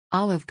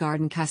Olive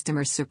Garden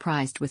customers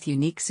surprised with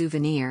unique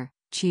souvenir,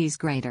 cheese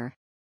grater.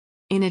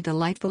 In a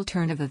delightful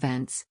turn of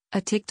events, a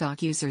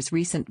TikTok user's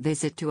recent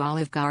visit to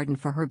Olive Garden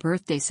for her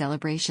birthday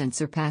celebration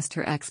surpassed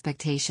her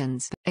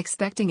expectations.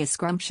 Expecting a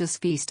scrumptious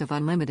feast of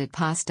unlimited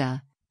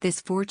pasta,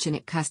 this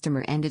fortunate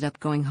customer ended up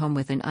going home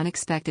with an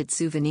unexpected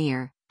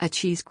souvenir, a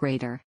cheese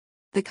grater.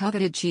 The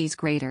coveted cheese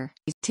grater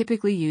is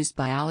typically used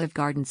by Olive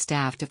Garden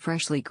staff to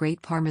freshly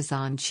grate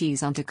Parmesan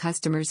cheese onto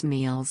customers'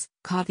 meals,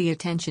 caught the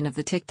attention of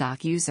the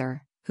TikTok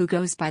user, who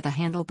goes by the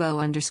handle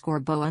Bo_Guiernes.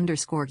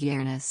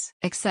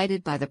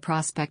 Excited by the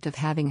prospect of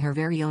having her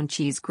very own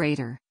cheese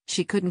grater,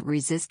 she couldn't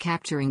resist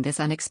capturing this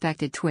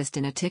unexpected twist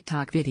in a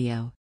TikTok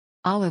video.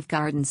 Olive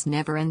Garden's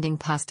never-ending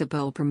pasta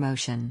bowl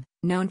promotion,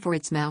 known for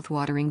its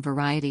mouth-watering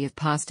variety of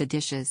pasta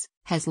dishes,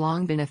 has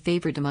long been a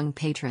favorite among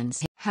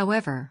patrons.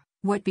 However,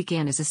 what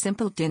began as a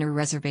simple dinner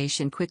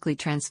reservation quickly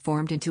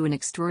transformed into an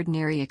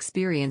extraordinary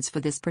experience for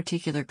this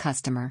particular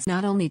customer.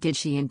 Not only did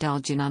she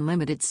indulge in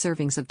unlimited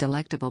servings of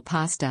delectable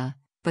pasta,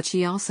 but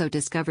she also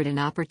discovered an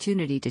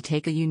opportunity to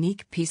take a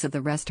unique piece of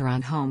the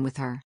restaurant home with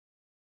her.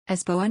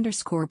 As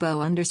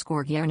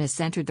Bo_Guiernes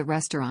entered the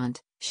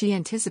restaurant, she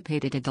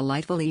anticipated a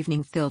delightful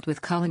evening filled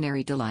with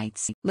culinary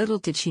delights. Little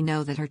did she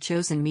know that her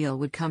chosen meal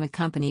would come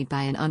accompanied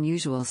by an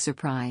unusual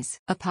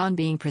surprise. Upon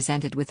being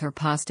presented with her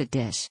pasta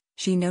dish,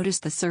 she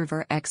noticed the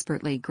server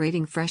expertly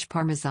grating fresh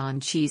Parmesan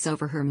cheese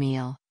over her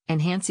meal,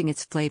 enhancing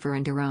its flavor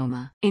and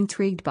aroma.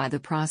 Intrigued by the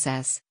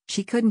process,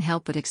 she couldn't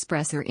help but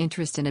express her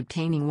interest in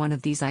obtaining one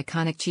of these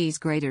iconic cheese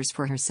graters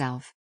for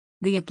herself.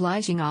 The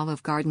obliging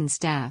Olive Garden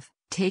staff,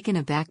 taken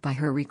aback by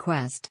her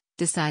request,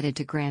 decided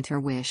to grant her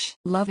wish.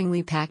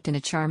 Lovingly packed in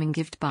a charming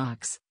gift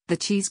box, the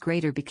cheese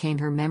grater became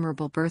her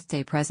memorable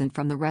birthday present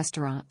from the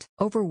restaurant.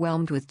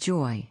 Overwhelmed with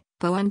joy,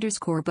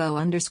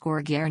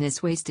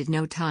 Bo_Guiernes wasted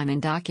no time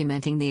in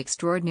documenting the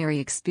extraordinary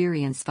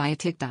experience via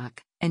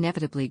TikTok,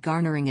 inevitably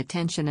garnering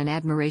attention and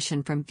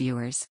admiration from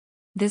viewers.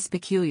 This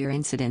peculiar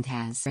incident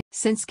has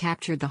since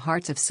captured the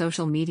hearts of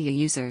social media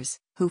users,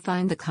 who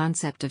find the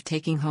concept of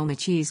taking home a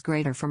cheese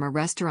grater from a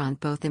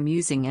restaurant both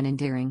amusing and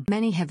endearing.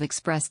 Many have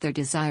expressed their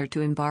desire to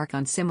embark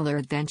on similar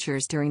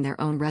adventures during their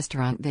own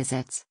restaurant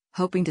visits,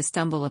 hoping to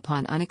stumble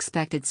upon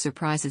unexpected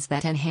surprises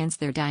that enhance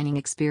their dining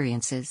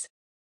experiences.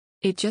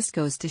 It just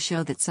goes to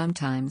show that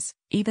sometimes,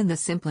 even the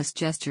simplest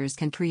gestures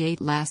can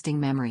create lasting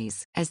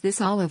memories. As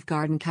this Olive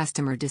Garden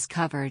customer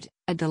discovered,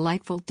 a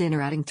delightful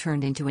dinner outing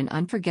turned into an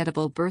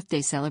unforgettable birthday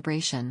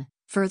celebration,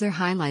 further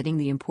highlighting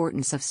the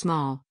importance of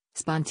small,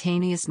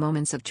 spontaneous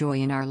moments of joy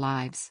in our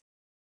lives.